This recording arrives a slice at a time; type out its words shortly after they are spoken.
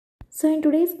So in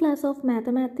today's class of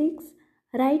mathematics,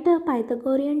 write a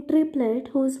Pythagorean triplet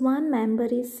whose one member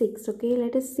is 6. Okay,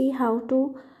 let us see how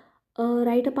to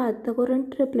write a Pythagorean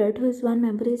triplet whose one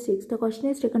member is 6. The question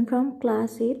is taken from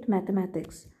class 8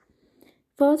 mathematics.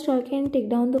 First, I can take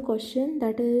down the question,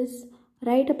 that is,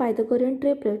 write a Pythagorean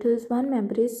triplet whose one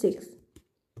member is 6.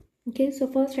 Okay, so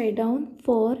first write down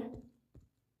for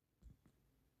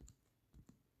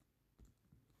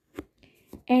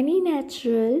any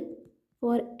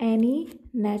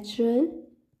natural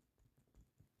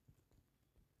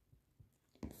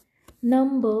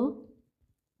number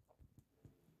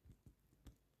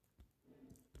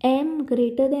m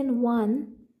greater than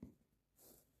 1,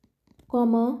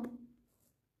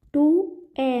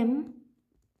 2m,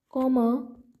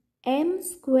 m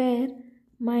square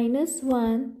minus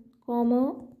 1,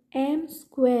 m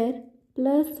square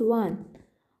plus 1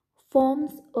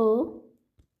 forms a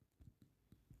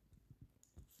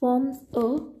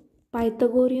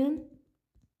Pythagorean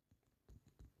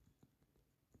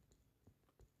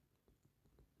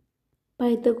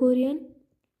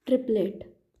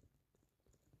triplet.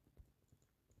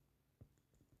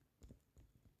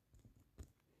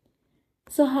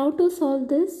 So how to solve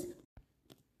this?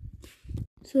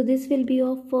 So this will be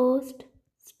your first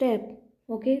step.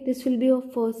 Okay, this will be your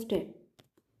first step.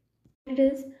 It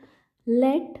is,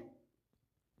 let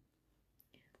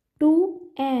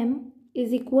 2m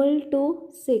is equal to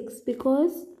 6.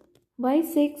 Because why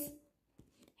 6?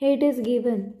 Here it is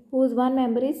given whose one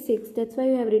member is 6. That's why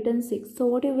you have written 6. So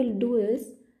what you will do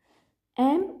is,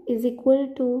 m is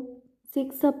equal to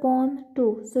 6 upon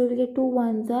 2. So we get 2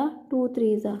 1s are 2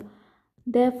 3s are.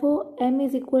 Therefore m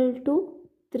is equal to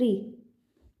 3.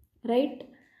 Right?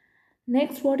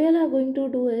 Next, what you are going to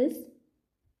do is,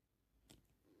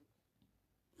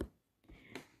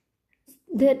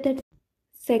 the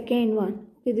second one.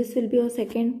 Okay, this will be your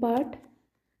second part.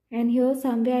 And here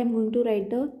somewhere I am going to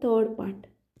write the third part.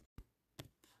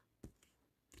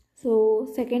 So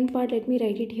second part, let me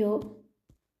write it here.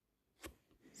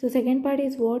 So second part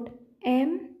is what?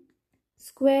 M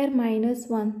square minus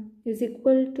 1 is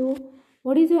equal to,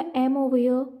 what is your m over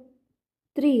here?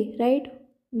 3, right?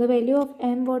 The value of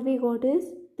m what we got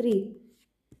is 3.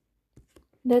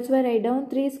 That's why I write down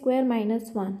 3 square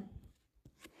minus 1.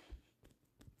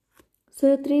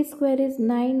 So 3 square is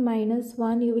 9 minus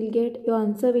 1. You will get, your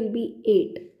answer will be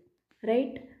 8.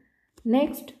 Right?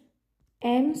 Next,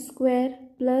 m square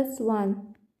plus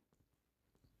 1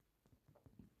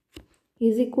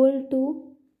 is equal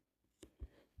to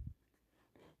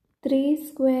 3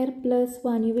 square plus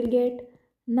 1. You will get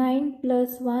 9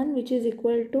 plus 1, which is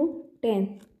equal to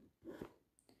 10.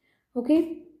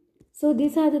 Okay. So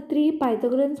these are the 3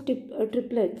 Pythagorean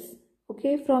triplets.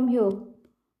 Okay. From here.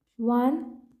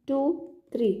 1, 2,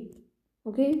 3.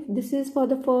 Okay. This is for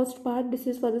the first part. This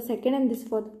is for the second. And this is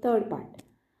for the third part.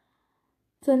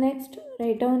 So next,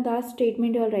 write down last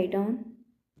statement. You will write down.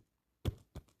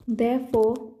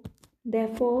 Therefore,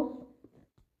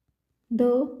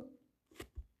 the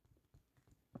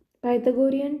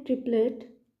Pythagorean triplet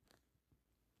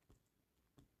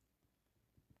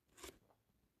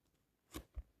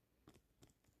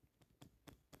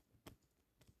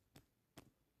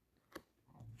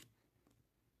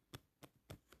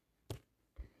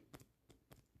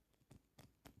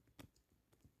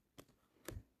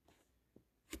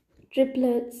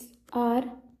triplets are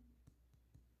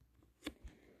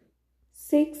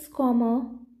 6,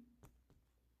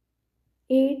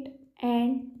 8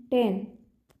 and 10.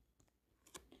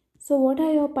 So what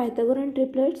are your Pythagorean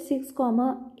triplets? 6,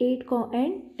 8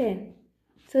 and 10.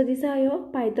 So these are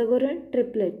your Pythagorean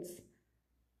triplets.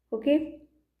 Okay.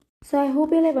 So I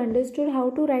hope you have understood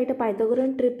how to write a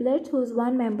Pythagorean triplet whose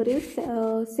one member is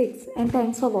 6. And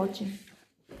thanks for watching.